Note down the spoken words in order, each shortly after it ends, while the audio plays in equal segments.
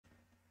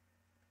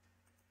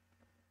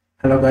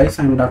Hello guys,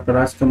 I'm Dr.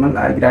 Rajkamal.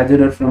 I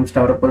graduated from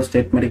Stavropol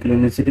State Medical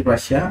University,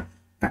 Russia,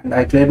 and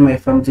I cleared my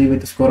FMG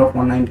with a score of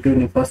 192 in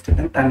the first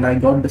attempt, and I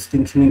got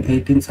distinction in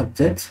 18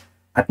 subjects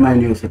at my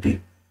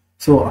university.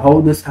 So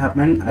how this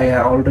happened, I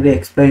already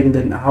explained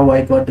in how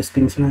I got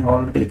distinction. I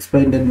already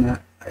explained in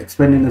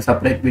a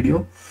separate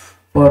video.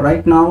 For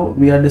right now,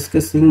 we are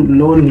discussing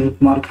low NEET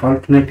mark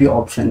alternative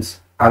options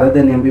other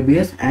than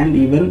MBBS, and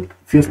even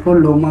if you score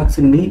low marks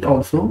in NEET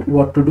also,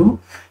 what to do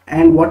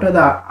and what are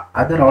the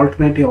other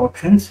alternative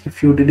options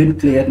if you didn't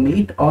clear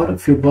NEET or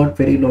if you got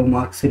very low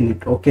marks in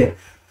NEET. Okay,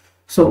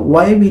 so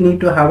why we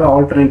need to have an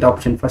alternate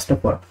option? First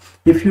of all,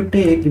 if you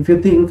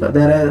think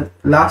there are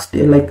last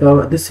year,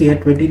 this year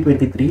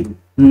 2023,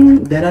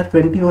 there are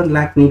 21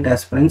 lakh NEET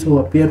aspirants who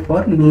appear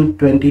for NEET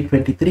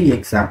 2023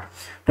 exam.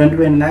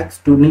 21 lakhs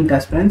to NEET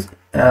aspirants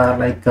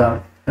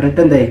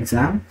written the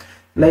exam.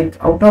 Like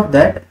out of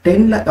that,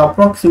 10 lakh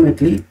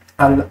approximately,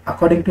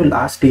 according to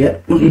last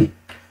year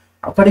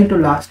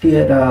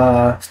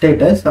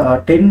status,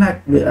 10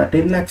 lakh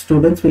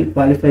students will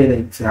qualify the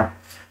exam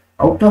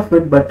out of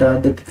it. But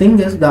the thing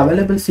is, the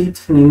available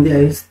seats in India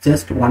is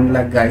just 1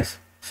 lakh, guys.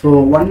 So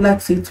 1 lakh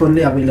seats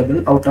only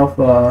available out of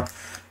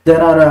there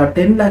are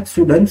 10 lakh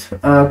students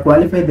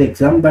qualify the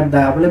exam, but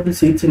the available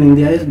seats in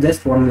India is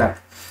just 1 lakh.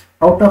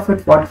 Out of it,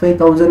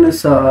 45,000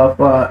 is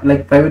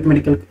like private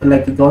medical,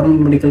 like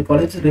government medical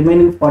college.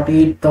 Remaining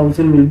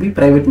 48,000 will be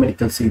private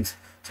medical seats.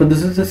 So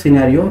this is the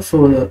scenario.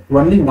 So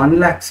only 1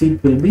 lakh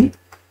seat will be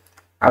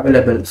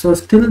available. So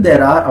still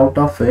there are out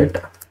of it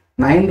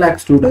 9 lakh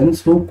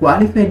students who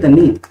qualified the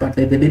NEET, but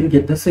they didn't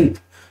get the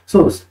seat.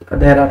 So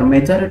there are a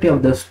majority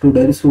of the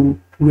students who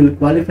will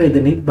qualify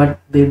the NEET, but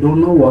they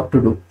don't know what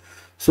to do.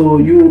 So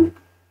you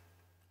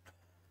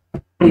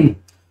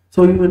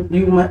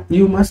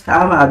must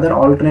have other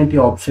alternative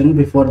option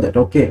before that.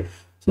 Okay,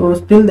 so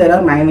still there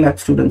are 9 lakh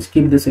students,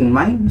 keep this in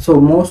mind.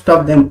 So most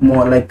of them,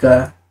 more like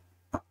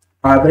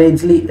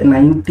averagely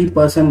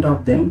 90%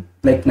 of them,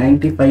 like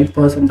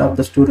 95% of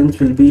the students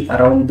will be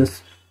around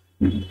this,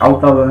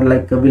 out of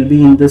will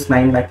be in this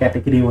 9 lakh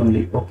category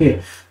only.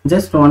 Okay,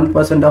 just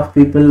 1% of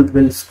people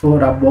will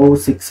score above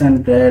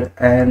 600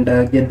 and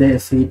get their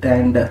seat,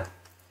 and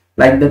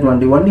like that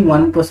only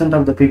 1%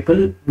 of the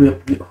people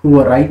who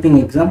are writing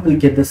exam will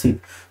get the seat.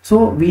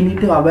 So we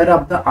need to aware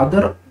of the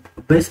other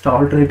best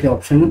alternative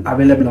option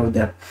available out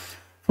there.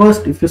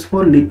 First, if you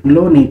score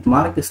low NEET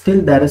mark,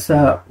 still there is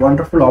a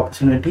wonderful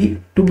opportunity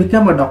to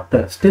become a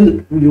doctor.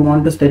 Still you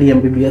want to study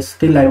MBBS,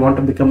 still I want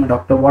to become a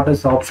doctor. What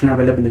is the option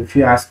available if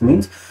you ask?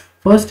 Means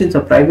first is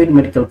a private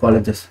medical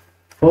colleges.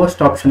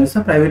 First option is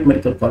a private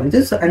medical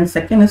colleges, and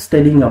second is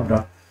studying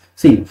abroad.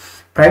 See,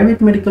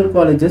 private medical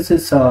colleges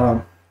is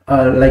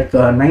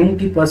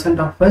 90%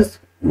 of us,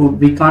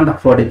 we can't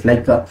afford it.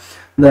 The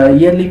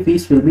yearly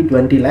fees will be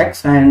 20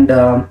 lakhs, and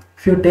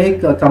if you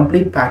take a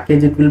complete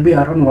package, it will be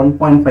around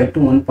 1.5 to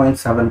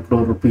 1.7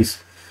 crore rupees.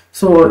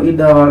 So it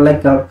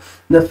the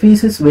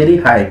fees is very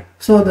high.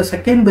 So the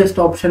second best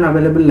option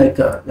available,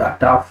 at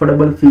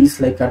affordable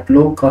fees, at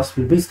low cost,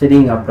 will be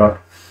studying abroad.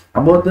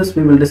 About this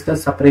we will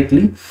discuss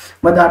separately,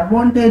 but the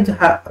advantage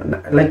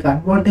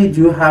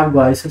you have,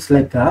 guys, is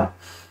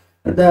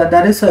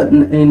there is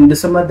in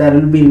December there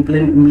will be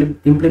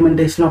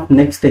implementation of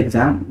next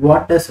exam.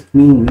 What does it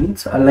mean?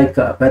 Means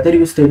whether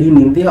you study in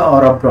India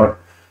or abroad.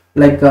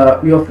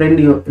 Your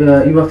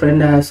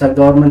friend has a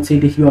government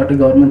seat, he got a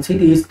government seat,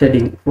 he is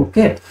studying.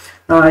 Okay,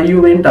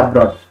 you went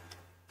abroad.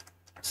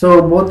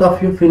 So both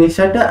of you finish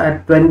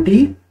at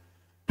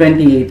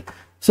 2028.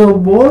 So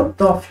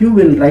both of you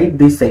will write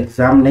this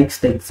exam,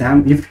 next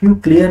exam. If you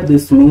clear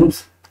this,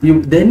 means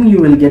you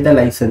will get a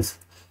license.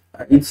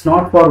 It's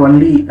not for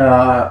only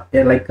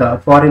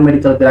foreign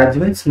medical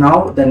graduates.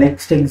 Now the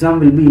next exam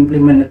will be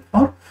implemented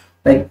for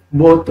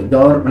both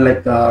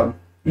government,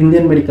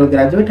 Indian medical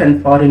graduate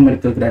and foreign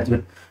medical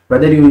graduate.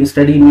 Whether you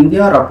study in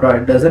India or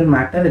abroad, it doesn't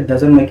matter. It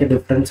doesn't make a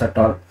difference at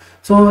all.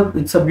 So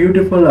it's a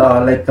beautiful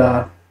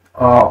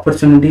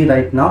opportunity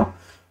right now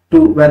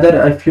to,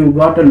 whether if you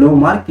got a low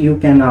mark, you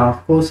can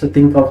of course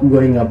think of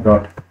going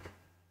abroad.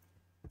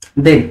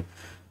 Then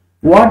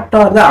what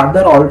are the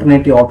other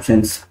alternative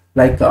options?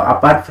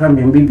 Apart from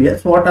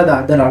MBBS, what are the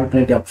other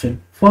alternative options?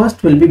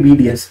 First will be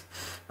BDS,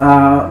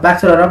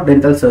 Bachelor of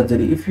Dental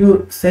Surgery. If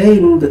you say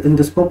in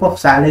the scope of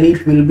salary,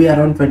 it will be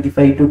around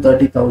 25 to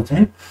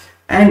 30,000.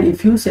 And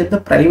if you set the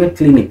private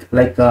clinic,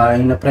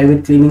 in a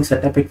private clinic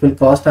setup, it will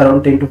cost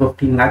around 10 to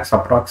 15 lakhs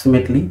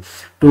approximately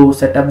to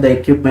set up the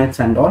equipments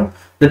and all.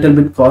 Little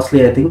bit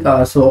costly, I think.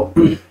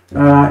 You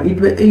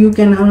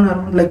can earn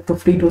around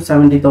 50 to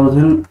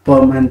 70,000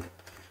 per month.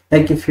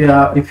 If you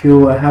have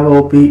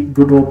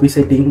good OP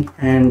setting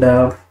and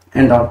all.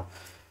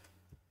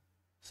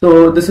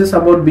 So this is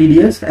about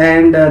BDS,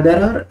 and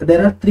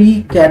there are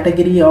 3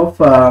 category of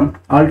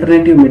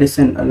alternative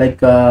medicine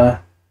with a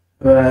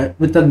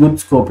good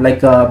scope,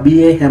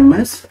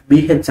 BAMS,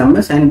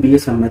 BHMS, and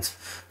BSMS.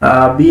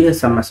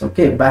 BSMS,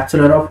 okay,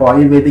 Bachelor of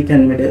Ayurvedic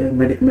and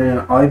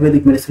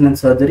Ayurvedic Medicine and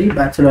Surgery,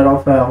 Bachelor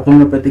of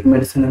Homeopathic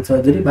Medicine and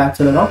Surgery,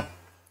 Bachelor of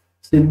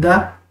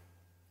Siddha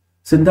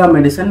Siddha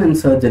medicine and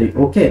surgery.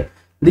 Okay,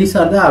 these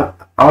are the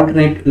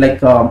alternate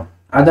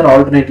other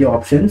alternative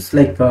options,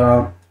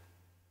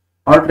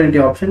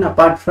 alternative option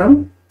apart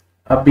from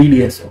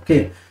BDS.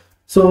 Okay,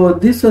 so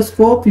this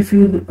scope, if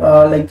you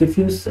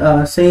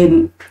say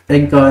in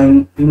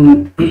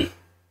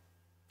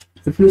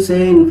if you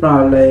say in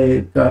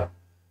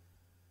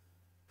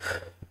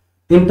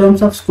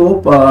terms of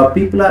scope,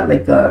 people are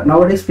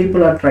nowadays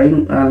people are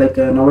trying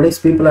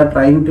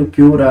to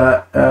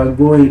cure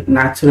go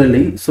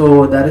naturally.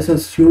 So there is a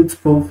huge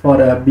scope for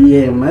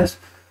BAMS.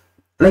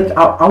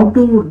 How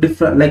to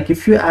different,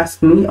 if you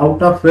ask me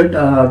out of it,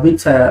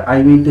 which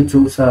I need to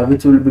choose,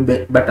 which will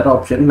be better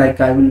option,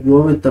 I will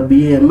go with the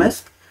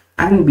BAMS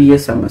and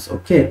BSMS.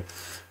 Okay,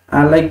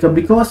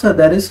 because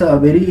there is a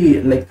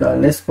very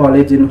less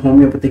college in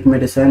homeopathic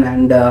medicine,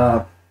 and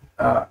I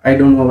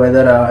don't know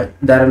whether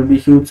there will be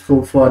huge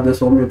scope for this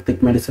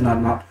homeopathic medicine or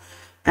not.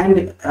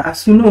 And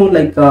as you know,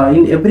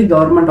 in every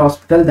government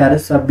hospital there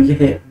is a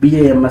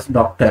BAMS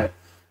doctor.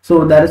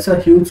 So there is a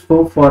huge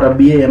scope for a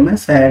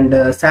BAMS,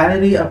 and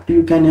salary up to,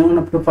 you can earn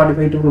up to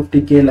 45 to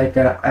 50k like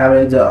a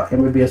average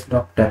MBBS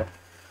doctor.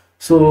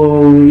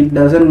 So it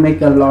doesn't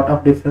make a lot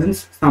of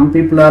difference. Some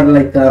people are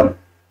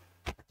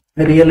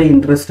really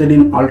interested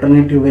in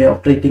alternative way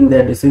of treating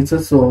their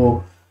diseases.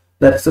 So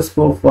there is a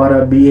scope for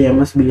a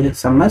BAMS,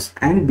 BHMS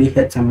and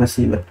BHMS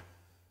even.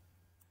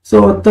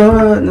 So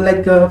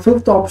the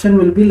fifth option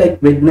will be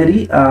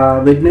veterinary.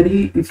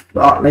 Veterinary, if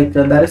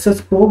there is a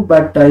scope,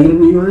 but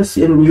in US,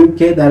 in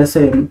UK,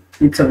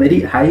 it's a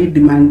very high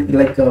demand,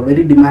 a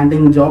very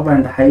demanding job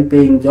and high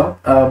paying job.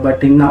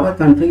 But in our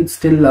country, it's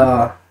still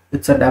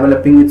still a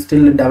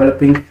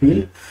developing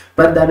field.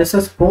 But there is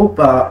a scope.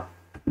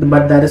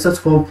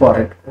 For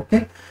it.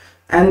 Okay,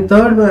 and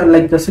third,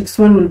 the sixth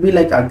one will be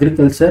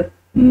agriculture.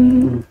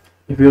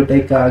 If you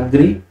take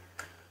agri,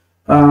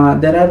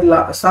 there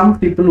are some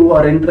people who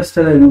are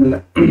interested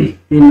in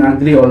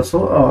agri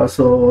also.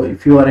 So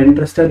if you are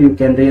interested, you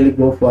can really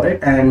go for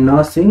it. And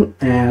nursing,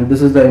 and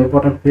this is the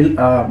important field.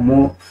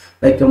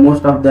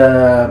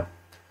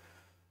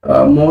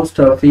 Most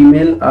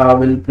female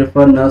will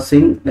prefer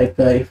nursing,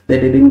 if they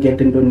didn't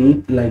get into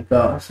NEET,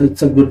 so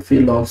it's a good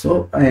field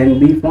also. And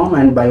B Farm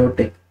and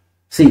biotech.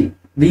 See,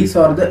 these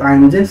are the,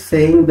 I'm just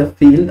saying the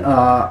field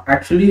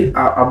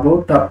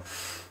about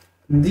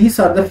these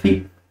are the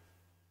field.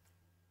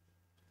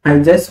 I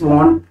just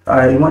want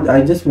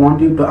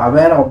you to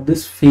aware of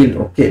this field.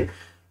 Okay,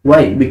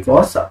 why?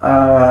 Because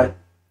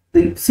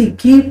see,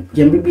 keep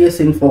MBBS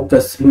in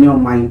focus in your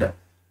mind.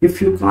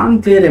 If you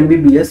can't clear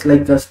MBBS,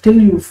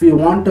 still if you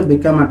want to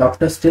become a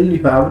doctor, still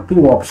you have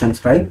two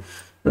options, right?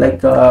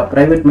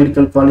 Private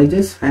medical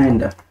colleges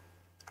and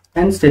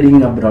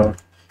studying abroad.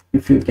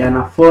 If you can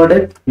afford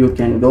it, you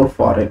can go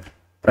for it.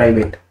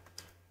 Private,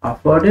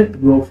 afford it,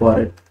 go for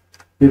it.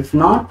 If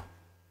not,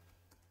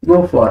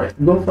 go for it.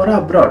 Go for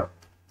abroad.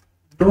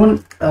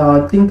 Don't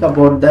think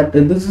about that.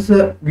 This is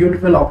a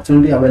beautiful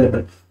opportunity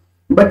available.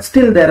 But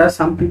still, there are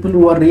some people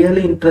who are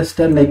really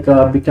interested,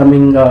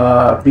 becoming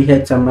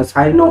BHMS.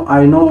 I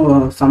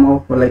know some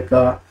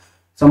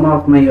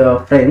of my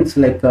friends,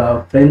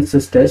 friend's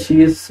sister.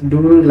 She is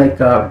doing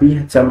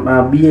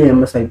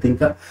BAMS. I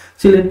think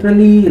she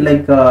literally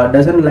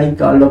doesn't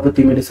like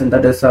allopathy medicine.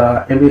 That is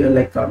our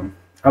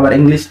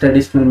English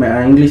traditional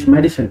English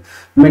medicine.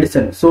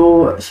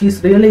 So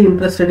she's really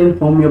interested in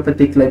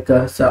homeopathic.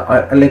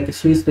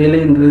 She's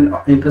really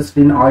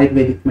interested in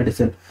Ayurvedic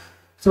medicine.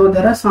 So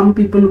there are some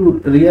people who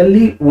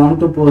really want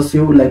to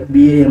pursue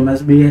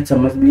BAMS,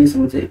 BHMS,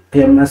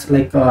 BSMS,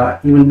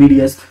 even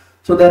BDS.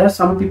 So there are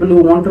some people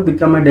who want to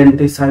become a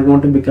dentist. I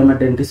want to become a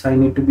dentist. I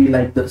need to be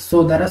like this.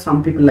 So there are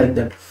some people like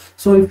that.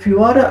 So if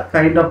you are a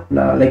kind of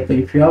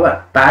if you have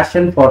a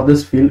passion for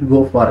this field,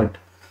 go for it.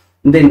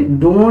 Then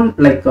don't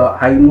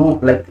I know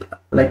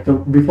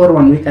before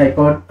 1 week I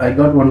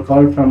got one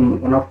call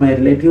from one of my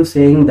relatives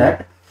saying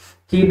that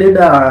he did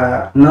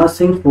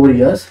nursing 4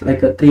 years,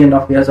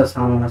 3.5 years or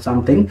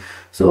something.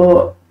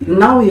 So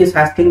now he is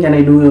asking, can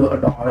I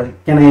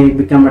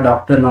become a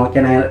doctor now?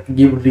 Can I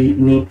give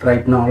NEET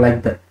right now,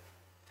 like that?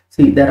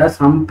 See, there are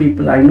some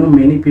people, I know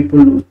many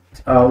people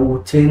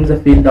who change the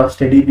field of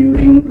study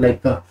during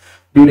the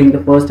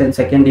first and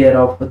second year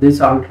of this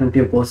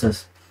alternative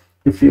courses.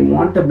 If you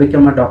want to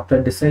become a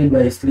doctor, decide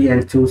wisely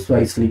and choose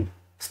wisely.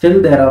 Still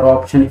there are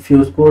options if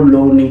you score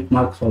low NEET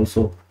marks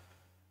also.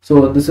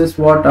 So this is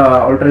what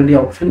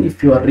alternative option.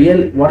 If you are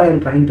real, what I am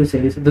trying to say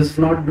is, this is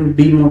not to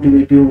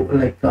demotivate you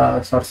or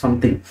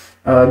something.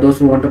 Those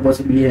who want to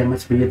pursue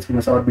BAMS,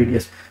 BHMS or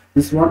BDS.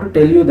 Just want to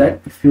tell you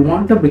that if you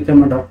want to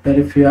become a doctor,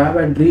 if you have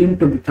a dream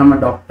to become a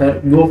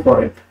doctor, go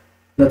for it.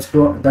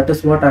 That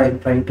is what I am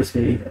trying to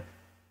say here.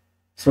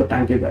 So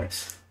thank you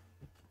guys.